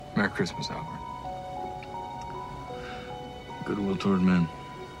Merry Christmas, Albert. Goodwill toward men.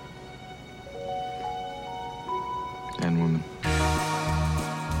 And women.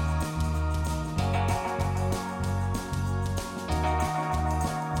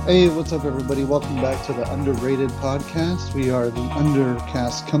 Hey, what's up, everybody? Welcome back to the Underrated Podcast. We are the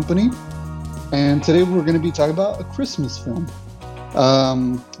Undercast Company, and today we're going to be talking about a Christmas film.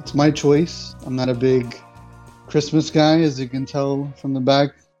 It's my choice. I'm not a big Christmas guy, as you can tell from the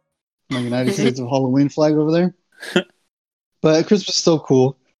back, my United States of Halloween flag over there. But Christmas is still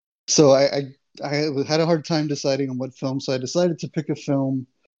cool. So I had a hard time deciding on what film, so I decided to pick a film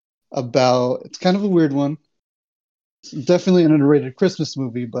about, it's kind of a weird one. It's definitely an underrated Christmas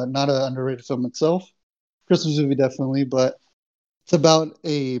movie, but not an underrated film itself. Christmas movie, definitely, but it's about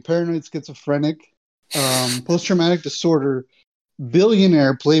a paranoid schizophrenic, post-traumatic disorder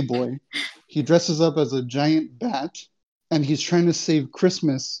billionaire playboy. He dresses up as a giant bat, and he's trying to save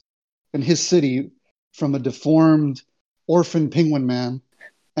Christmas in his city from a deformed orphan penguin man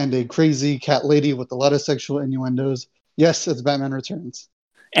and a crazy cat lady with a lot of sexual innuendos. Yes, it's Batman Returns.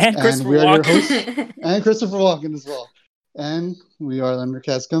 And Christopher we are your Walken. hosts, and Christopher Walken as well. And we are the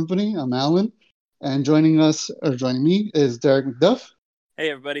Undercast Company. I'm Alan, and joining me is Derek McDuff.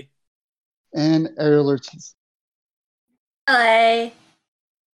 Hey, everybody. And Ariel Ortiz. Hello.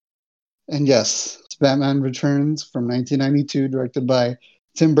 And yes, it's Batman Returns from 1992, directed by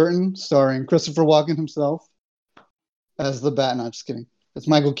Tim Burton, starring Christopher Walken himself as the Bat. No, just kidding. It's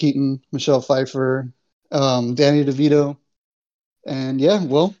Michael Keaton, Michelle Pfeiffer, Danny DeVito. And yeah,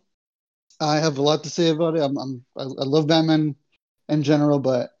 well, I have a lot to say about it. I love Batman in general,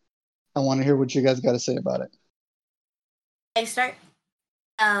 but I want to hear what you guys got to say about it. I start.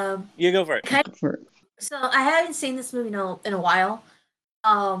 You go for it. So I haven't seen this movie in a while,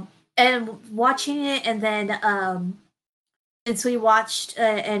 and watching it, and then since we watched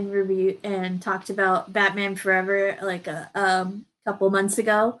and reviewed and talked about Batman Forever like a couple months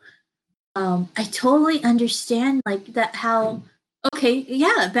ago, I totally understand like that how. Okay,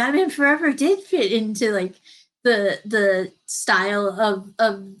 yeah, Batman Forever did fit into like the style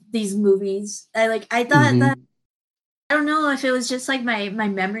of these movies. I thought that, I don't know if it was just like my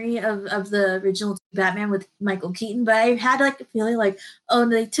memory of the original Batman with Michael Keaton, but I had like a feeling like, oh,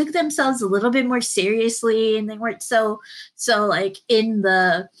 they took themselves a little bit more seriously, and they weren't so like in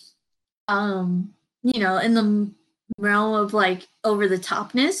the in the realm of like over the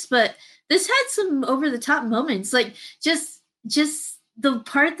topness. But this had some over the top moments, like just the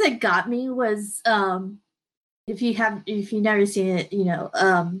part that got me was if you've never seen it,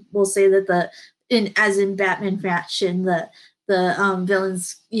 we'll say that as in Batman fashion, the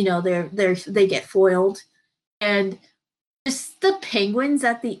villains, they get foiled, and just the penguins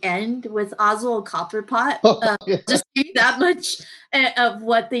at the end with Oswald Copperpot, just see that much of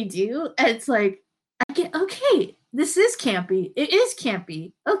what they do, and it's like I get, okay, this is campy. It is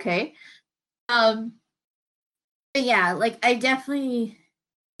campy. Okay. But yeah, like I definitely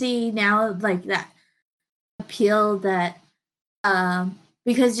see now like that appeal that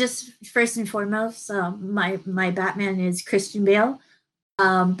because just first and foremost, my Batman is Christian Bale.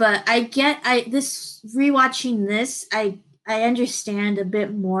 But this rewatching this, I understand a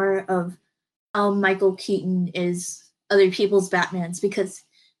bit more of how Michael Keaton is other people's Batmans, because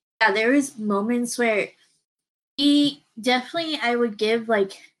yeah, there is moments where he definitely, I would give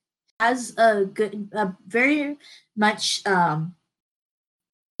like, has a very much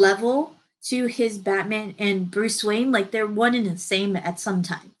level to his Batman and Bruce Wayne. Like they're one and the same at some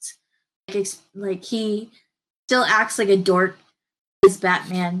times. Like he still acts like a dork as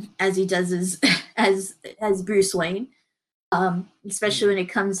Batman as he does as Bruce Wayne. Especially when it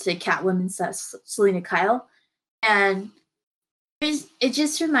comes to Catwoman stuff, Selena Kyle, and it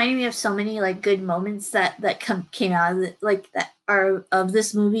just reminded me of so many like good moments that came out of it, like that are of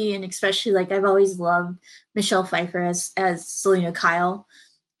this movie, and especially like I've always loved Michelle Pfeiffer as Selena Kyle.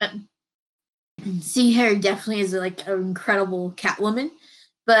 Seeing her definitely is like an incredible Catwoman,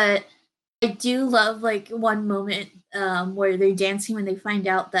 but I do love like one moment where they're dancing when they find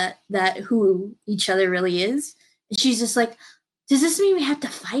out that who each other really is, and she's just like, "Does this mean we have to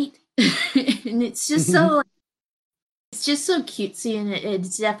fight?" And it's just so. It's just so cutesy, and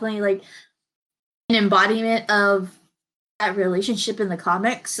it's definitely like an embodiment of that relationship in the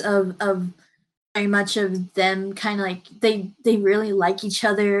comics of very much of them kind of like they really like each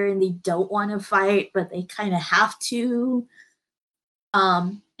other and they don't want to fight, but they kind of have to.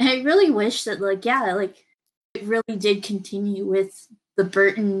 And I really wish that like it really did continue with the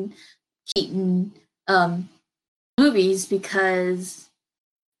Burton Keaton movies, because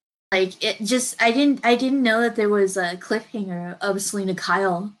like it just I didn't know that there was a cliffhanger of Selena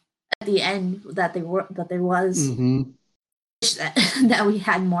Kyle at the end that there was that, that we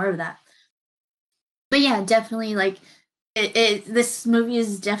had more of that. But yeah, definitely like this movie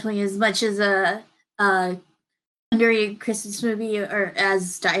is definitely as much as a underrated Christmas movie or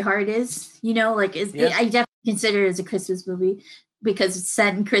as Die Hard is, you know, like I definitely consider it as a Christmas movie because it's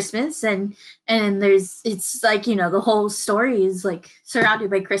set in Christmas and it's like, you know, the whole story is like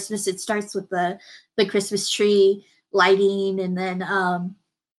surrounded by Christmas. It starts with the Christmas tree lighting, and then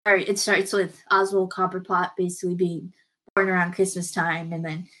or it starts with Oswald Cobblepot basically being born around Christmas time, and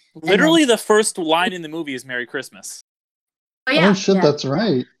then literally the first line in the movie is Merry Christmas. Oh yeah, that's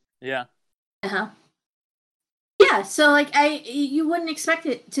right. Yeah. Yeah, so like you wouldn't expect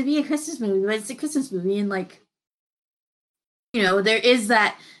it to be a Christmas movie, but it's a Christmas movie, and like, you know, there is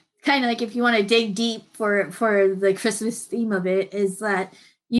that kind of like, if you want to dig deep for the Christmas theme of it, is that,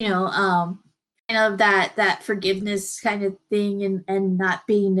 you know, kind of that forgiveness kind of thing, and not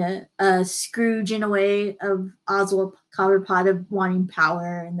being a Scrooge in a way of Oswald Cobblepot of wanting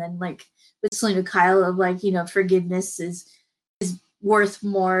power, and then like with Selina Kyle of like, you know, forgiveness is worth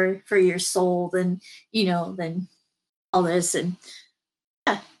more for your soul than, you know, than all this. And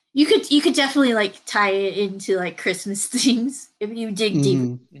yeah, you could definitely like tie it into like Christmas themes if you dig deep.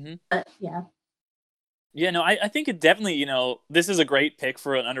 Mm-hmm. But yeah. Yeah, no, I think it definitely, you know, this is a great pick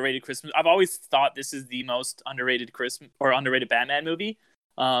for an underrated Christmas. I've always thought this is the most underrated Christmas or underrated Batman movie,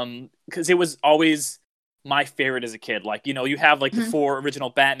 because it was always my favorite as a kid. Like, you know, you have like the 4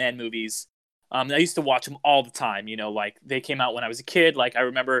 original Batman movies. I used to watch them all the time, you know, like they came out when I was a kid. Like I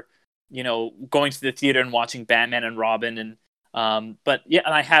remember, you know, going to the theater and watching Batman and Robin, and but yeah,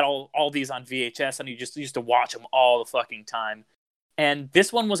 and I had all these on VHS, and you just used to watch them all the fucking time. And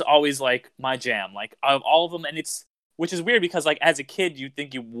this one was always like my jam, like of all of them. And which is weird because like as a kid, you'd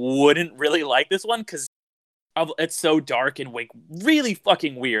think you wouldn't really like this one because it's so dark and like really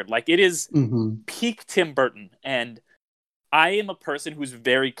fucking weird. Like it is peak Tim Burton. And I am a person who's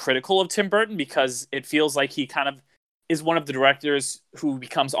very critical of Tim Burton because it feels like he kind of is one of the directors who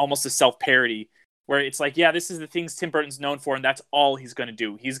becomes almost a self-parody, where it's like, yeah, this is the things Tim Burton's known for, and that's all he's going to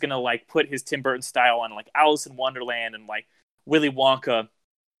do. He's going to like put his Tim Burton style on like Alice in Wonderland and like Willy Wonka,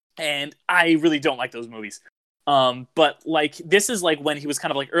 and I really don't like those movies. But like this is like when he was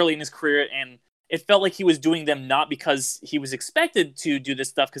kind of like early in his career, and it felt like he was doing them not because he was expected to do this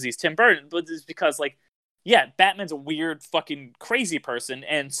stuff because he's Tim Burton, but it's because like, yeah, Batman's a weird fucking crazy person,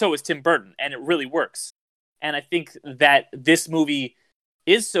 and so is Tim Burton, and it really works. And I think that this movie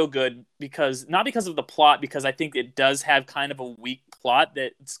is so good because, not because of the plot, because I think it does have kind of a weak plot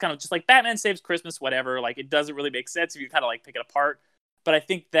that it's kind of just like Batman saves Christmas, whatever. Like it doesn't really make sense if you kind of like pick it apart. But I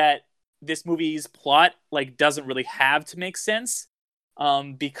think that this movie's plot like doesn't really have to make sense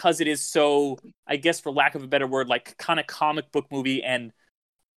because it is so, I guess for lack of a better word, like kind of comic book movie, and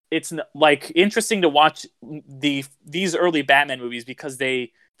it's like interesting to watch these early Batman movies because they're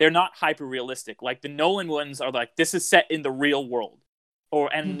not hyper realistic. Like the Nolan ones are like, this is set in the real world,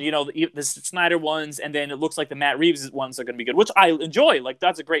 you know, the Snyder ones, and then it looks like the Matt Reeves ones are going to be good, which I enjoy. Like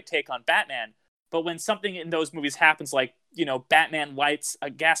that's a great take on Batman. But when something in those movies happens, like, you know, Batman lights a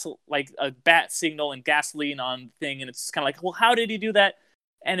bat signal and gasoline on the thing, and it's kind of like, well, how did he do that?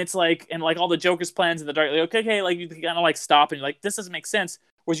 And it's like, and like all the Joker's plans in the dark, like, okay, like you kind of like stop and you're like, this doesn't make sense.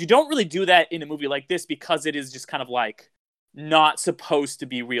 Whereas you don't really do that in a movie like this because it is just kind of like not supposed to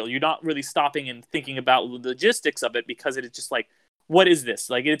be real. You're not really stopping and thinking about the logistics of it because it is just like, what is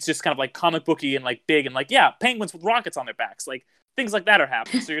this? Like, it's just kind of like comic booky and like big and like, yeah, penguins with rockets on their backs. Like things like that are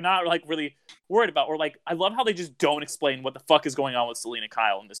happening. So you're not like really worried about, or like, I love how they just don't explain what the fuck is going on with Selina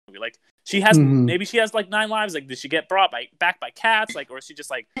Kyle in this movie. Like she has, maybe she has like 9 lives. Like, did she get brought back by cats? Like, or is she just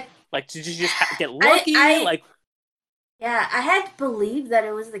like did she just get lucky? Yeah, I had to believe that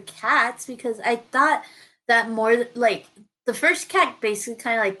it was the cats because I thought that more like the first cat basically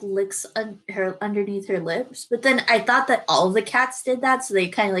kind of like licks her underneath her lips, but then I thought that all of the cats did that, so they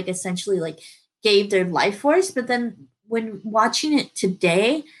kind of like essentially like gave their life force. But then when watching it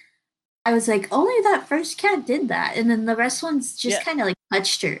today, I was like, only that first cat did that, and then the rest ones just kind of like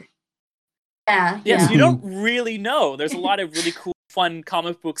touched her. Yeah. So you don't really know. There's a lot of really cool, fun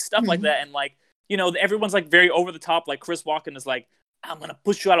comic book stuff like that, and like, you know, everyone's like very over the top. Like Chris Walken is like, I'm going to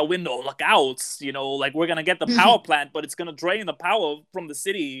push you out a window, look out. You know, like we're going to get the power plant, but it's going to drain the power from the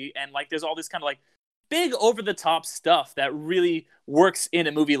city. And like, there's all this kind of like big over the top stuff that really works in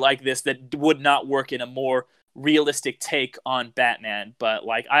a movie like this that would not work in a more realistic take on Batman. But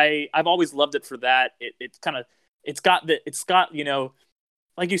like, I've always loved it for that. It's got, you know,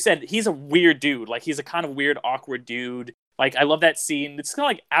 like you said, he's a weird dude. Like he's a kind of weird, awkward dude. Like, I love that scene. It's kind of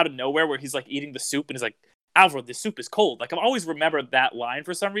like out of nowhere where he's like eating the soup and he's like, Alfred, the soup is cold. Like I've always remembered that line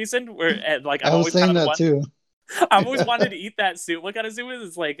for some reason. Where like I've I was always saying kind of that too. I've always wanted to eat that soup. What kind of soup is it?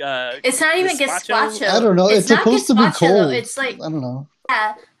 It's like It's not even gazpacho? gazpacho. I don't know. It's not supposed to be gazpacho, though. cold. It's like I don't know.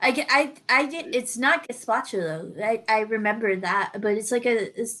 yeah, I did. It's not gazpacho though. I remember that, but it's like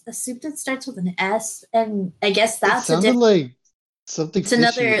a soup that starts with an S, and I guess It that's a sounded different. like something It's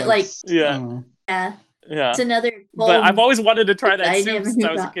another, fishy, like- I Yeah, don't know. Yeah, yeah. it's another. But I've cold- always wanted to try that I soup never since knew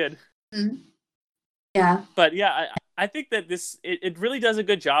I was a about. kid. Mhm. Yeah, But yeah, I think that it really does a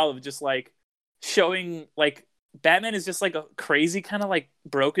good job of just like showing like Batman is just like a crazy kind of like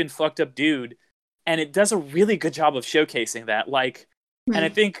broken, fucked up dude, and it does a really good job of showcasing that. Like, and I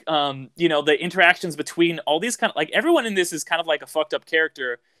think you know, the interactions between all these kind of like everyone in this is kind of like a fucked up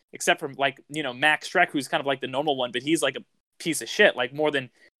character, except for like, you know, Max Shrek, who's kind of like the normal one, but he's like a piece of shit, like more than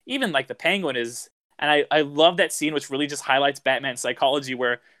even like the Penguin is. And I love that scene, which really just highlights Batman's psychology,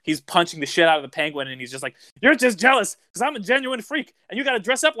 where he's punching the shit out of the Penguin, and he's just like, "You're just jealous because I'm a genuine freak, and you got to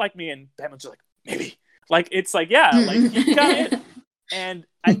dress up like me." And Batman's just like, "Maybe." Like it's like, yeah, like you got it. And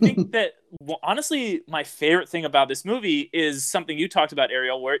I think that honestly, my favorite thing about this movie is something you talked about,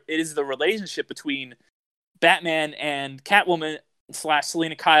 Ariel, where it is the relationship between Batman and Catwoman /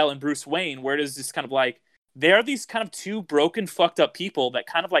 Selena Kyle and Bruce Wayne, where it is just kind of like they're these kind of two broken, fucked up people that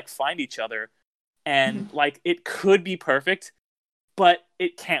kind of like find each other. And like it could be perfect, but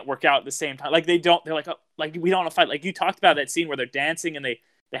it can't work out at the same time. Like they're like, oh, like we don't want to fight. Like you talked about that scene where they're dancing and they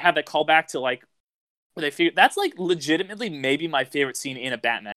have that callback to like where they figure that's like legitimately maybe my favorite scene in a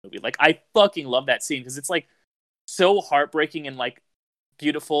Batman movie. Like I fucking love that scene because it's like so heartbreaking and like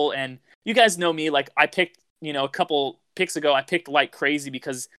beautiful. And you guys know me, like I picked, you know, a couple picks ago, I picked Like Crazy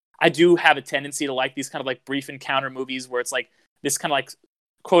because I do have a tendency to like these kind of like brief encounter movies where it's like this kind of like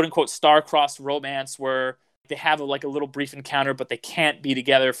quote unquote star-crossed romance where they have like a little brief encounter, but they can't be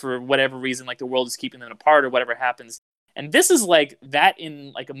together for whatever reason, like the world is keeping them apart or whatever happens. And this is like that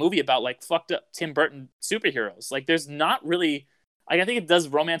in like a movie about like fucked up Tim Burton superheroes. Like there's not really, like I think it does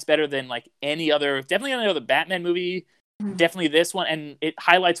romance better than like definitely any other Batman movie, definitely this one. And it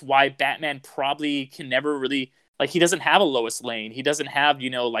highlights why Batman probably can never really, like he doesn't have a Lois Lane. He doesn't have, you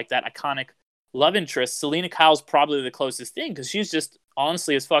know, like that iconic love interest. Selena Kyle's probably the closest thing because she's just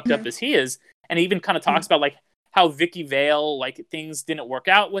honestly as fucked up as he is. And he even kind of talks about like how Vicky Vale, like things didn't work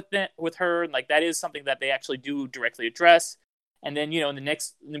out with her. Like that is something that they actually do directly address. And then, you know, in the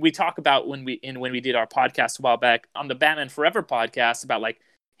next, we talk about when we did our podcast a while back on the Batman Forever podcast about like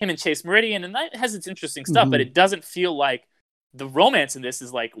him and Chase Meridian. And that has its interesting stuff, but it doesn't feel like the romance in this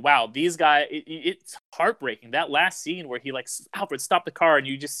is like, wow, these guys, it's heartbreaking. That last scene where he like, Alfred, stop the car, and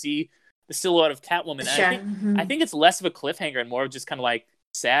you just see the silhouette of Catwoman. And I think it's less of a cliffhanger and more of just kind of like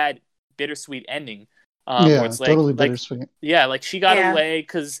sad, bittersweet ending. Yeah, where it's like, totally bittersweet. Yeah, like she got away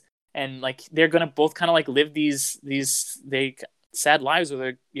because, and like they're gonna both kind of like live these sad lives where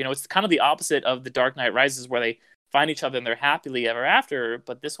they're, you know, it's kind of the opposite of the Dark Knight Rises where they find each other and they're happily ever after.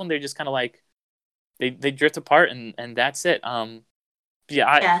 But this one, they're just kind of like they drift apart and that's it. I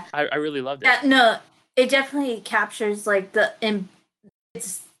really loved it. Yeah, no, it definitely captures like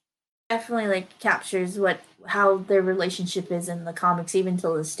it's definitely like captures how their relationship is in the comics even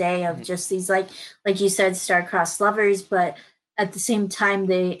till this day of just these like you said, star-crossed lovers, but at the same time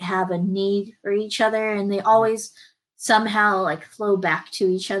they have a need for each other and they always somehow like flow back to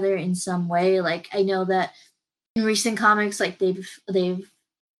each other in some way. Like I know that in recent comics, like they've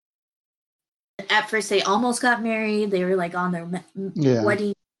at first they almost got married. They were like on their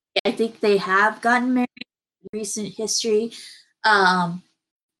wedding. I think they have gotten married in recent history.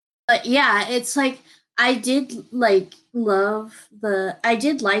 But yeah, it's like I did like the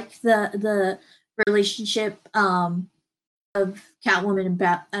relationship of Catwoman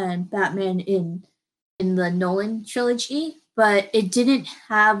and Batman in the Nolan trilogy, but it didn't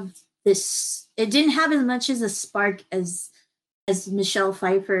have as much as a spark as Michelle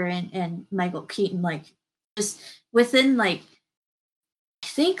Pfeiffer and Michael Keaton, like just within like I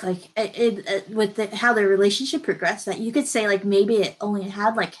think like it with how their relationship progressed, that you could say like maybe it only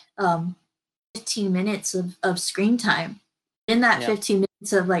had like 15 minutes of screen time. In that 15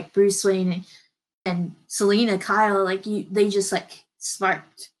 minutes of like Bruce Wayne and Selena Kyle, like they just like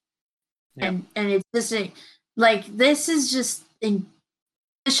sparked. And it's just like this is just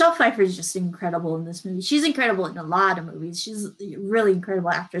Michelle Pfeiffer is just incredible in this movie. She's incredible in a lot of movies. She's a really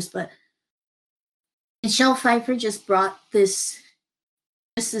incredible actress, but Michelle Pfeiffer just brought this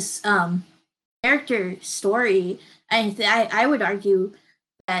character story. I would argue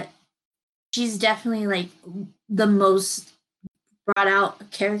that she's definitely like the most brought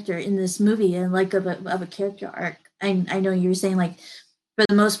out character in this movie and like of a character arc. I know you were saying like for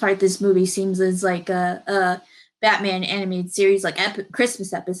the most part, this movie seems as like a Batman animated series, like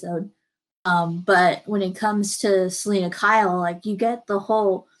Christmas episode. But when it comes to Selena Kyle, like you get the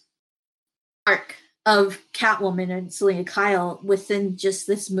whole arc of Catwoman and Selena Kyle within just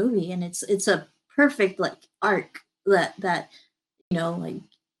this movie, and it's a perfect like arc that like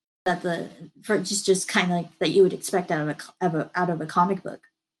that the for just kind of like that you would expect out of a comic book.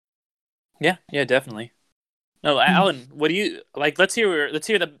 Yeah, definitely. No, Alan, what do you like? Let's hear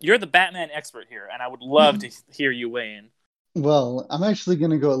you're the Batman expert here, and I would love to hear you weigh in. Well, I'm actually going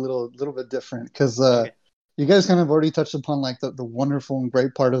to go a little bit different because Okay. you guys kind of already touched upon like the wonderful and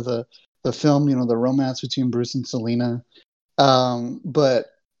great part of the film, the romance between Bruce and Selena. But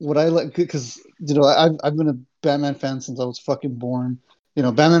what I like, because I've been a Batman fan since I was fucking born.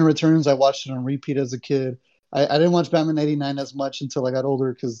 Batman Returns, I watched it on repeat as a kid. I didn't watch Batman '89 as much until I got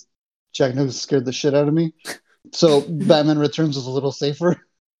older because Jack Nicholson scared the shit out of me. So Batman Returns was a little safer.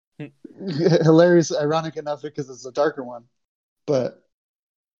 Hilarious, ironic enough because it's a darker one. But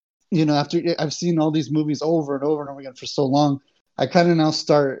after I've seen all these movies over and over and over again for so long, I kind of now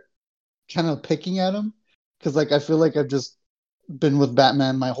start kind of picking at them because like I feel like I've just been with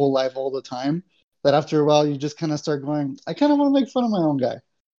Batman my whole life all the time. That after a while you just kind of start going, I kind of want to make fun of my own guy.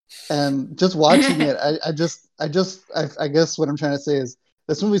 And just watching it, I guess what I'm trying to say is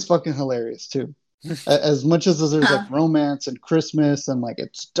this movie's fucking hilarious too. As much as there's like romance and Christmas and like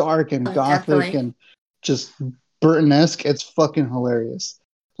it's dark and gothic definitely. and just Burton-esque, it's fucking hilarious.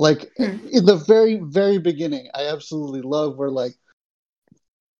 Like in the very, very beginning, I absolutely love where like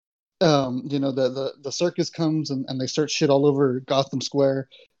the circus comes and they start shit all over Gotham Square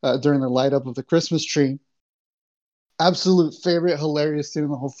during the light up of the Christmas tree. Absolute favorite hilarious scene in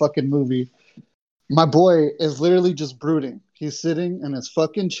the whole fucking movie. My boy is literally just brooding. He's sitting in his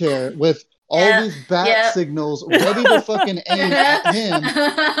fucking chair with all these bat signals ready to fucking aim at him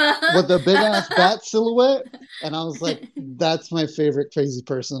with a big ass bat silhouette. And I was like, that's my favorite crazy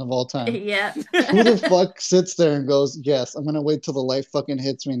person of all time. Yeah. Who the fuck sits there and goes, yes, I'm going to wait till the light fucking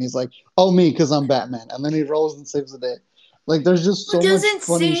hits me. And he's like, oh, me, because I'm Batman. And then he rolls and saves the day. Like, there's just so much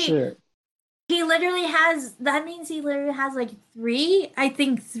funny shit. He literally has, that means he literally has like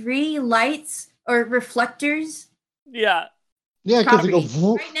three lights or reflectors. Yeah. Yeah, because he goes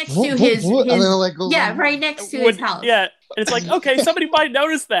right next to his and then like goes right next to his house. Yeah, it's like okay, somebody might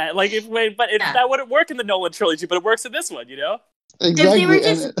notice that. Like that wouldn't work in the Nolan trilogy, but it works in this one, Exactly. If they were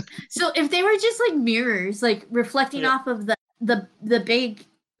if they were just like mirrors, like reflecting off of the big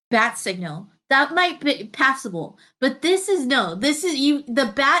bat signal, that might be passable. But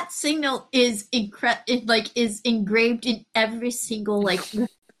the bat signal is is engraved in every single like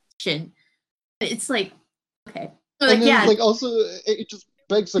reflection. It's like okay. And then, like, also, it just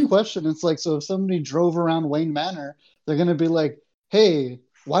begs the question. It's like, so if somebody drove around Wayne Manor, they're going to be like, hey,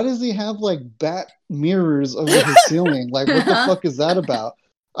 why does he have, like, bat mirrors over his ceiling? Like, what the fuck is that about?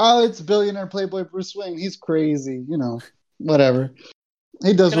 Oh, it's billionaire playboy Bruce Wayne. He's crazy. Whatever.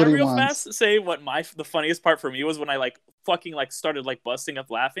 He does what he wants. Can I real fast say what the funniest part for me was when I, like, fucking, like, started, like, busting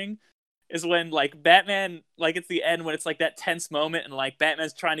up laughing? Is when, like, Batman, like, it's the end when it's, like, that tense moment and, like,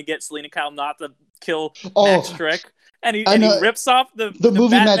 Batman's trying to get Selena Kyle not to kill Max Schreck. And he rips off the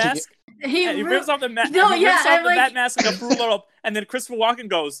movie bat magic. mask. He rips off the bat mask and the fruit up. And then Christopher Walken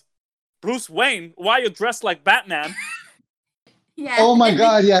goes, Bruce Wayne, why are you dressed like Batman? Yeah. Oh, my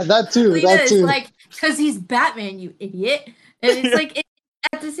God. Yeah, that too. Like, because he's Batman, you idiot. And it's like...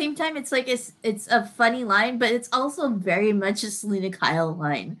 At the same time, it's like it's a funny line, but it's also very much a Selena Kyle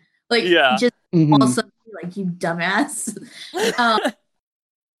line. Like, just also like you dumbass.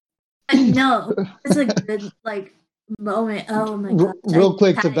 No, it's a good like moment. Oh my god! Real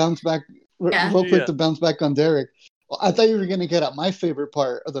quick to bounce back on Derek. I thought you were gonna get at my favorite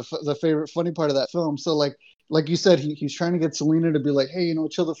part of the favorite funny part of that film. So like you said, he's trying to get Selena to be like, hey,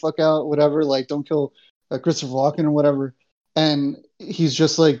 chill the fuck out, whatever. Like, don't kill Christopher Walken or whatever. And he's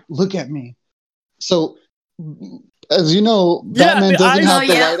just like, look at me. So, as you know, Batman doesn't have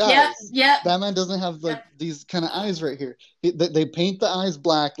the right eyes. Yeah. Batman doesn't have like these kind of eyes right here. They paint the eyes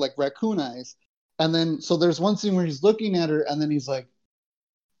black, like raccoon eyes. And then, so there's one scene where he's looking at her, and then he's like,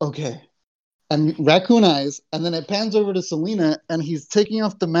 okay. And raccoon eyes. And then it pans over to Selena, and he's taking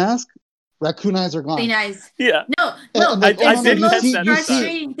off the mask. Raccoon eyes are gone. Raccoon eyes. Yeah. No. I did catch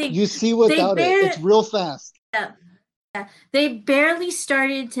that. You see without it. It's real fast. Yeah. They barely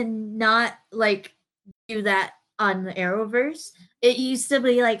started to not like do that on the Arrowverse. It used to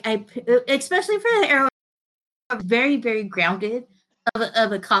be like especially for the Arrow, very very grounded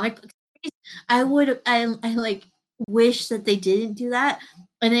of a comic book series. I like wish that they didn't do that,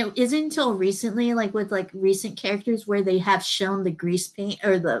 and it isn't until recently, like with like recent characters, where they have shown the grease paint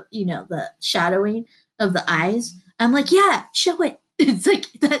or the the shadowing of the eyes. I'm like, yeah, show it. It's like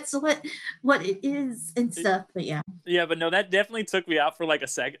that's what it is and stuff. But yeah. Yeah, but no, that definitely took me out for like a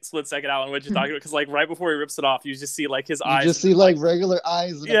split second out on what you're talking about, because like right before he rips it off, you just see like his eyes. You just see like regular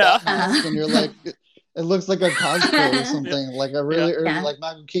eyes and Yeah. a bat mask, and you're like, it looks like a cosplay or something, like a really early, like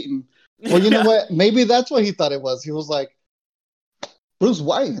Michael Keaton. Well, you know what? Maybe that's what he thought it was. He was like, Bruce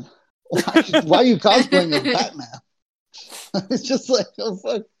Wayne, why are you cosplaying as Batman? It's just like, oh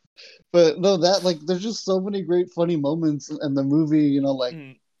fuck. But no, that like, there's just so many great funny moments in the movie. You know, like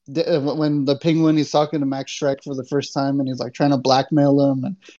when the Penguin, he's talking to Max Schreck for the first time, and he's like trying to blackmail him,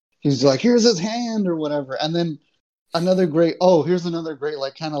 and he's like, "Here's his hand" or whatever. And then here's another great,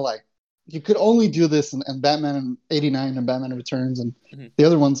 like, kind of like, you could only do this in Batman in '89 and Batman Returns and the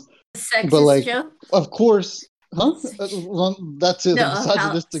other ones. Sexist but like, joke? of course, huh? Well, that's it. No, The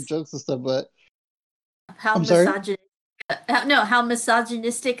misogynistic jokes and stuff, but how I'm sorry? how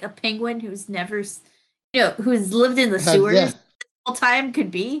misogynistic a penguin who's never who's lived in the sewers Yeah. the whole time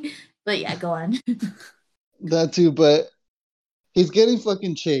could be. But yeah, go on. That too, but he's getting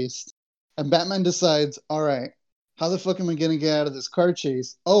fucking chased, and Batman decides, all right, how the fuck am I gonna get out of this car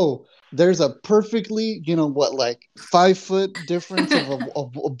chase? Oh, there's a perfectly, 5 foot difference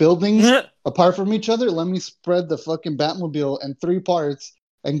of buildings apart from each other. Let me spread the fucking Batmobile in 3 parts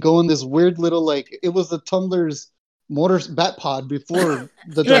and go in this weird little, like, it was the Tumblr's bat pod before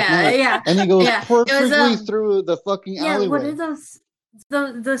the Dark Knight. Yeah. And he goes perfectly was, through the fucking alleyway. What are those?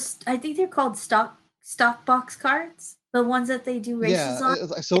 Those I think they're called stock box cards. The ones that they do races on.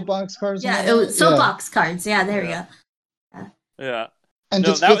 Like soapbox cars. Yeah, it was soapbox cards. Yeah, there we go. Yeah. And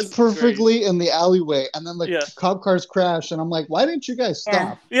just fits perfectly in the alleyway, and then cop cars crash, and I'm like, why didn't you guys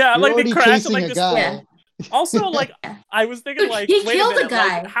stop? Yeah, You're like they crashed chasing like a this. guy. Also, like I was thinking, like, he wait killed a minute,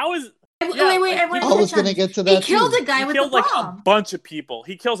 guy. like, how is? Wait, I was gonna get to that. He killed a guy he with killed a like bomb. a bunch of people.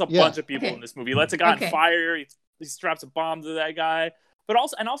 He kills a bunch of people in this movie. He lets a guy on fire. He straps a bomb to that guy. But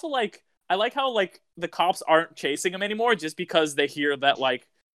also like, I like how like the cops aren't chasing him anymore just because they hear that like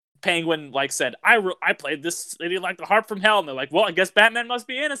Penguin like said, I played this city like the harp from hell, and they're like, well, I guess Batman must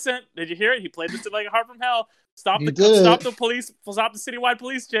be innocent. Did you hear it? He played this like a harp from hell. Stop the citywide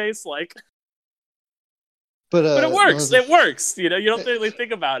police chase. Like, but it works. It works. You don't really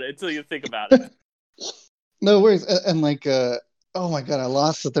think about it until you think about it. No worries. And like, oh my god, I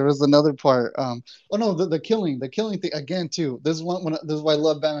lost it. There was another part. The killing thing again too. This is why I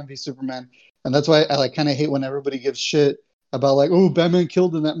love Batman v Superman, and that's why I like kind of hate when everybody gives shit about like, oh, Batman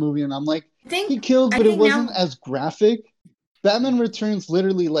killed in that movie, and I'm like, he killed, but it wasn't as graphic. Batman Returns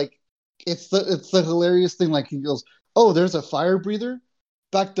literally like, it's the hilarious thing. Like he goes, oh, there's a fire breather,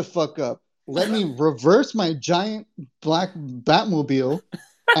 back the fuck up. Let me reverse my giant black Batmobile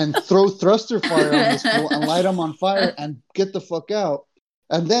and throw thruster fire on this fool and light him on fire and get the fuck out.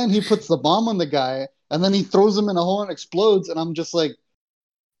 And then he puts the bomb on the guy, and then he throws him in a hole and explodes. And I'm just like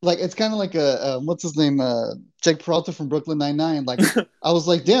it's kind of like a what's his name, Jake Peralta from Brooklyn Nine-Nine. Like I was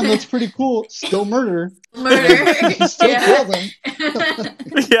like, damn, that's pretty cool. Still murder. Still kill them.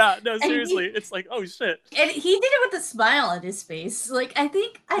 Yeah, no, seriously, it's like, oh shit. And he did it with a smile on his face. Like I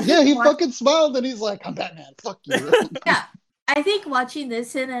think he fucking smiled, and he's like, I'm Batman. Fuck you. Yeah. I think watching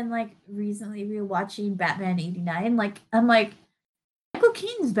this and like recently rewatching Batman '89, like I'm like, Michael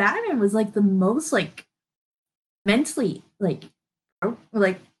Keaton's Batman was like the most like mentally like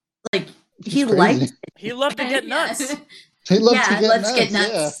he liked. He loved to get nuts. He loved to get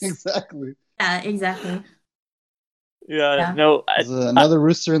nuts. Yeah, exactly. Yeah, exactly. Yeah. No. Another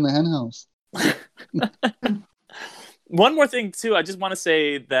rooster in the henhouse. One more thing too, I just want to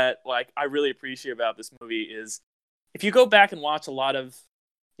say that like I really appreciate about this movie is, if you go back and watch a lot of,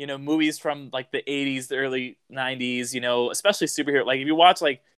 movies from like the 80s, the early 90s, especially superhero, like if you watch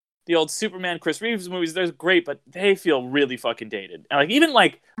like the old Superman, Chris Reeves movies, they're great, but they feel really fucking dated. And like even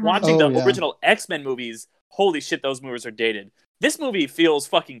like watching the original X-Men movies, holy shit, those movies are dated. This movie feels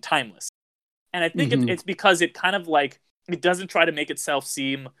fucking timeless. And I think it's because it kind of like, it doesn't try to make itself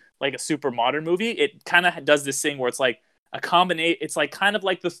seem like a super modern movie. It kind of does this thing where it's like a combination. It's like kind of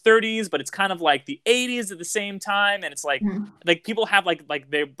like the 30s, but it's kind of like the 80s at the same time. And it's like like people have like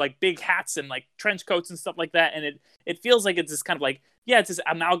they're like big hats and like trench coats and stuff like that. And it feels like it's this kind of like, it's this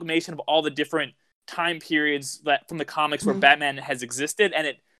amalgamation of all the different time periods that from the comics where Batman has existed, and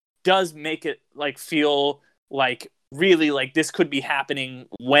it does make it like feel like really like this could be happening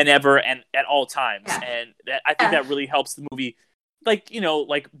whenever and at all times. And I think that really helps the movie like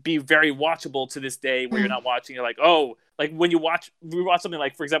be very watchable to this day, where you're not watching, you're like, oh, like when we watch something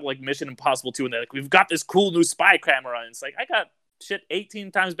like, for example, like Mission Impossible 2, and they're like, we've got this cool new spy camera, and it's like, I got shit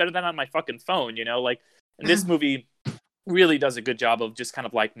 18 times better than on my fucking phone, you know? Like, and this movie really does a good job of just kind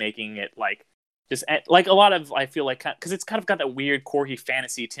of like making it like just like a lot of, I feel like, because it's kind of got that weird corgi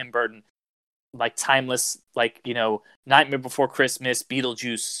fantasy Tim Burton, like timeless, like, you know, Nightmare Before Christmas,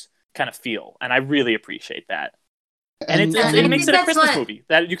 Beetlejuice kind of feel, and I really appreciate that. And it makes it a Christmas movie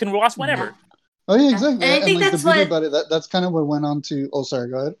that you can watch whenever. Yeah. Oh yeah, exactly. And I think like, that's the beauty what about it. That's kind of what went on to. Oh, sorry.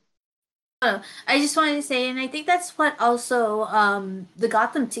 Go ahead. Oh, I just wanted to say, and I think that's what also the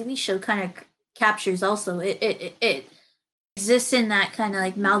Gotham TV show kind of captures. Also, it exists in that kind of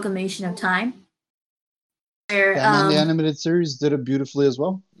like amalgamation of time. Where, and then the animated series did it beautifully as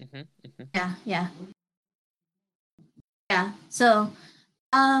well. Yeah. So,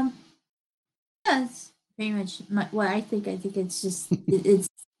 that's pretty much what I think. I think it's just it's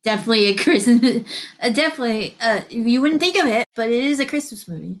definitely a Christmas. Definitely, you wouldn't think of it, but it is a Christmas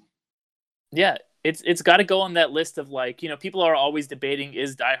movie. Yeah, it's got to go on that list of, like, you know, people are always debating,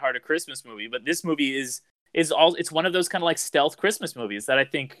 is Die Hard a Christmas movie? But this movie is it's one of those kind of like stealth Christmas movies that I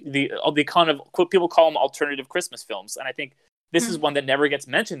think the kind of people call them alternative Christmas films, and I think this is one that never gets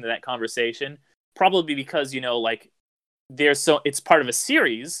mentioned in that conversation, probably because, you know, like it's part of a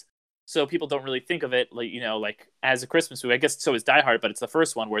series, so people don't really think of it, like, you know, like as a Christmas movie. I guess so is Die Hard, but it's the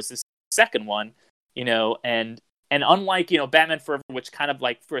first one, whereas this second one, you know, and unlike, you know, Batman Forever, which kind of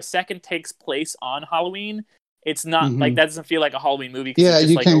like for a second takes place on Halloween, it's not like that doesn't feel like a Halloween movie. Yeah,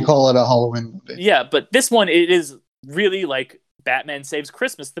 you like can't call it a Halloween movie. Yeah, but this one, it is really like Batman Saves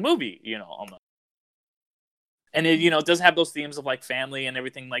Christmas, the movie, you know, almost. And it, you know, it does have those themes of like family and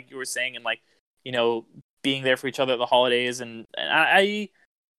everything, like you were saying, and like, you know, being there for each other at the holidays. And I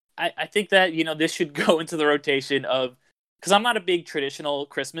think that, you know, this should go into the rotation of, because I'm not a big traditional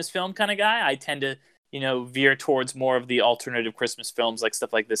Christmas film kind of guy. I tend to, you know, veer towards more of the alternative Christmas films, like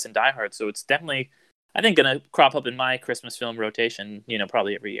stuff like this and Die Hard. So it's definitely, I think, going to crop up in my Christmas film rotation, you know,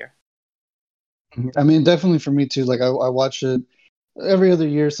 probably every year. I mean, definitely for me too. Like I watch it every other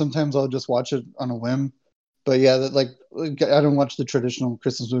year. Sometimes I'll just watch it on a whim. But yeah, like I don't watch the traditional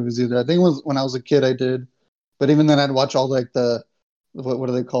Christmas movies either. I think it was when I was a kid I did. But even then I'd watch all like the, what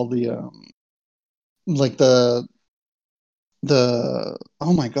are they called? Like the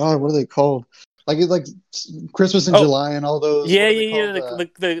oh my God, what are they called? Like Christmas in July and all those. Yeah.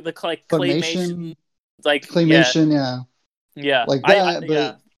 The like claymation. Like claymation, yeah, like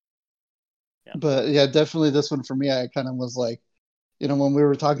that. But yeah, definitely this one for me. I kind of was like, you know, when we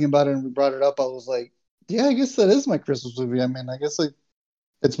were talking about it and we brought it up, I was like, yeah, I guess that is my Christmas movie. I mean, I guess like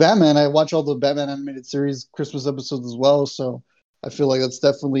it's Batman. I watch all the Batman animated series Christmas episodes as well, so I feel like that's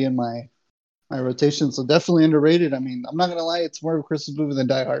definitely in my rotation. So definitely underrated. I mean, I'm not gonna lie, it's more of a Christmas movie than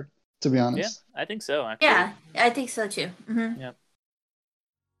Die Hard, to be honest. Yeah, I think so. Actually. Yeah, I think so too. Mm-hmm. Yeah.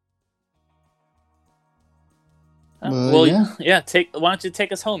 Well, yeah. Why don't you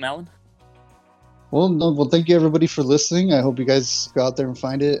take us home, Alan? Well, thank you everybody for listening. I hope you guys go out there and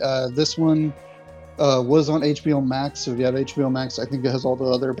find it. This one was on HBO Max, so if you have HBO Max, I think it has all the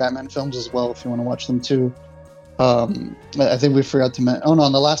other Batman films as well if you want to watch them too. I think we forgot to mention. Oh no,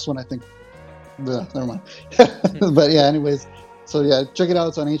 on the last one, I think. Never mind. But yeah, anyways, so yeah, check it out.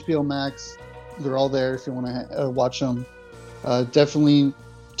 It's on HBO Max. They're all there if you want to watch them. Definitely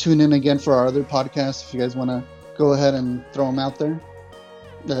tune in again for our other podcasts if you guys want to go ahead and throw them out there.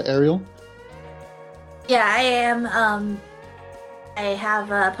 Ariel? Yeah, I am. I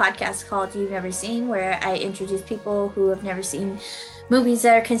have a podcast called You've Never Seen, where I introduce people who have never seen movies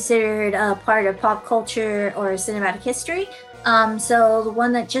that are considered a part of pop culture or cinematic history. So the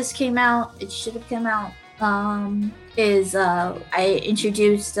one that just came out, it should have come out, is I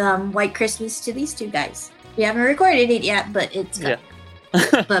introduced White Christmas to these two guys. We haven't recorded it yet, but it's coming.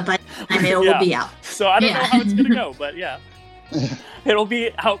 But by the time it will be out. So I don't know how it's gonna go, but yeah. It'll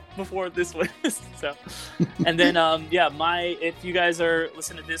be out before this one. So, and then if you guys are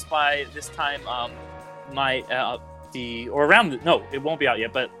listening to this by this time, it won't be out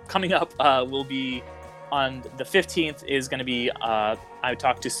yet, but coming up will be on the 15th is going to be I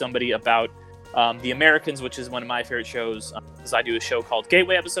talked to somebody about The Americans, which is one of my favorite shows, because I do a show called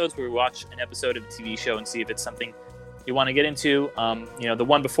Gateway Episodes, where we watch an episode of a TV show and see if it's something you want to get into. The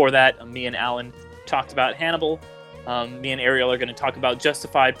one before that, me and Alan talked about Hannibal. Me and Ariel are going to talk about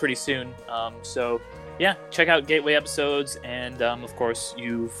Justified pretty soon. So yeah, check out Gateway Episodes, and of course,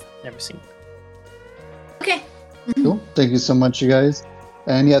 You've Never Seen. Okay. Cool. Thank you so much, you guys.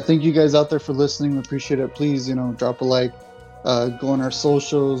 And yeah, thank you guys out there for listening. We appreciate it. Please, drop a like, go on our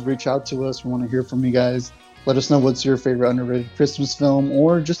socials, reach out to us. We want to hear from you guys. Let us know what's your favorite underrated Christmas film,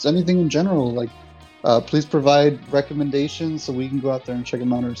 or just anything in general. Like, please provide recommendations so we can go out there and check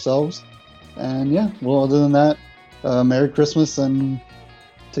them out ourselves. And yeah, well, other than that, Merry Christmas and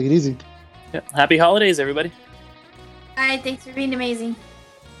take it easy. Yeah. Happy holidays, everybody. All right, thanks for being amazing.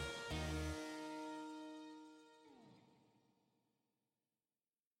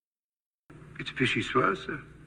 It's vice versa.